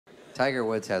Tiger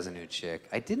Woods has a new chick.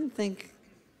 I didn't think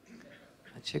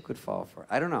a chick would fall for it.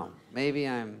 I don't know. Maybe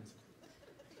I'm...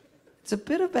 It's a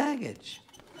bit of baggage.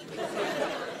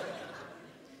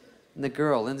 And the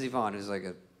girl, Lindsey Vonn, who's like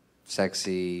a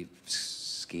sexy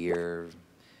skier,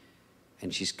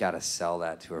 and she's got to sell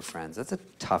that to her friends. That's a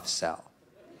tough sell.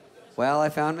 Well, I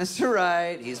found Mr.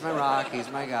 Right. He's my rock. He's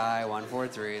my guy.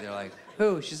 143. They're like,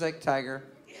 who? She's like, Tiger.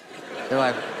 They're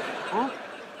like, oh,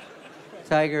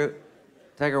 Tiger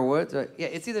Woods? Yeah,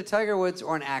 it's either Tiger Woods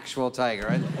or an actual tiger.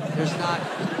 Right? There's not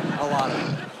a lot of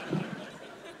them.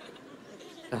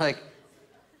 They're like,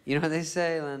 you know what they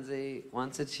say, Lindsay?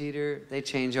 Once a cheater, they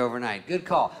change overnight. Good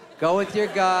call. Go with your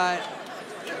gut.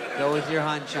 Go with your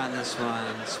hunch on this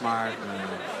one. Smart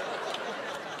move.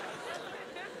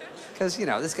 Because, you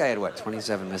know, this guy had, what,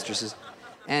 27 mistresses?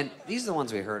 And these are the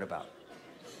ones we heard about.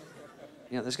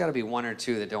 You know, there's got to be one or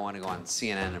two that don't want to go on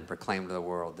CNN and proclaim to the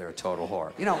world they're a total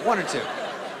whore. You know, one or two.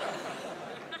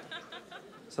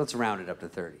 So let's round it up to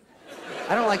 30.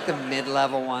 I don't like the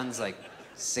mid-level ones, like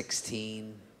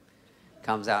 16.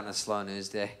 Comes out in a slow news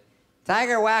day.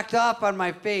 Tiger whacked up on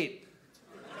my feet.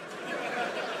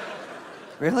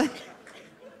 Really?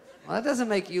 Well, that doesn't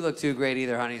make you look too great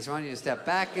either, honey. So why don't you step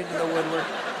back into the woodwork?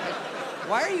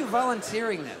 Why are you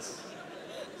volunteering this?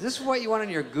 Is this what you want on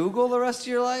your Google the rest of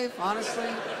your life, honestly?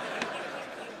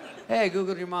 Hey, I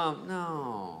Googled your mom.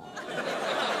 No.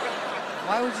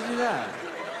 Why would you do that?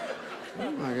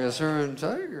 I guess her and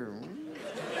Tiger.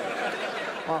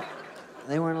 Well,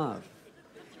 they were in love.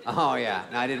 Oh, yeah.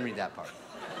 No, I didn't read that part.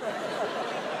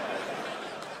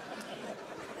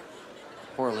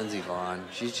 Poor Lindsey Vonn.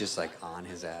 She's just, like, on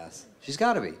his ass. She's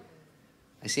got to be.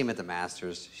 I see him at the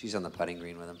Masters. She's on the putting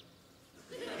green with him.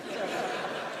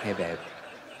 Hey, babe.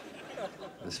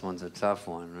 This one's a tough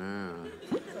one.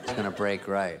 It's going to break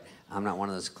right. I'm not one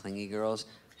of those clingy girls.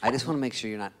 I just want to make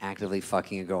sure you're not actively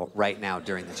fucking a girl right now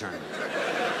during the tournament.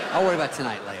 I'll worry about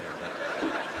tonight later.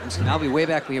 But I'll be way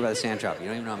back here by the sand trap. You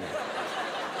don't even know I'm here.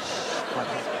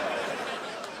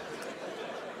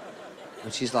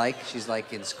 What she's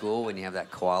like in school when you have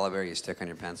that koala bear you stick on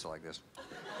your pencil like this.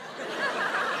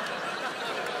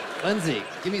 Lindsay,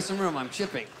 give me some room, I'm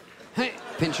chipping. Hey,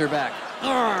 pinch her back.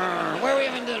 Where are we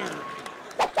having dinner?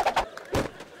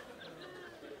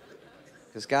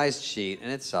 Because guys cheat, and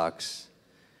it sucks.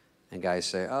 And guys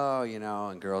say, oh, you know,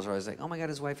 and girls are always like, oh my God,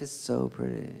 his wife is so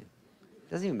pretty. It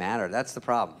doesn't even matter, that's the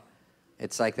problem.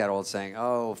 It's like that old saying,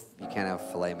 oh, you can't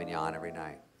have filet mignon every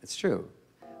night. It's true.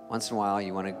 Once in a while,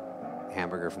 you want a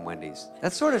hamburger from Wendy's.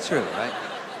 That's sort of true, right?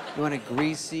 You want a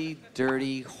greasy,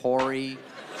 dirty, hoary,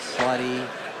 slutty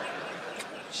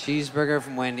cheeseburger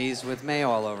from Wendy's with mayo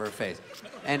all over her face.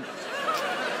 And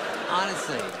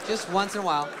honestly, just once in a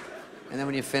while, and then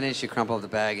when you finish, you crumple up the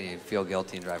bag and you feel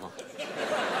guilty and drive home.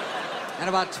 And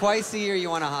about twice a year,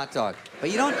 you want a hot dog. But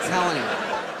you don't tell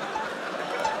anyone.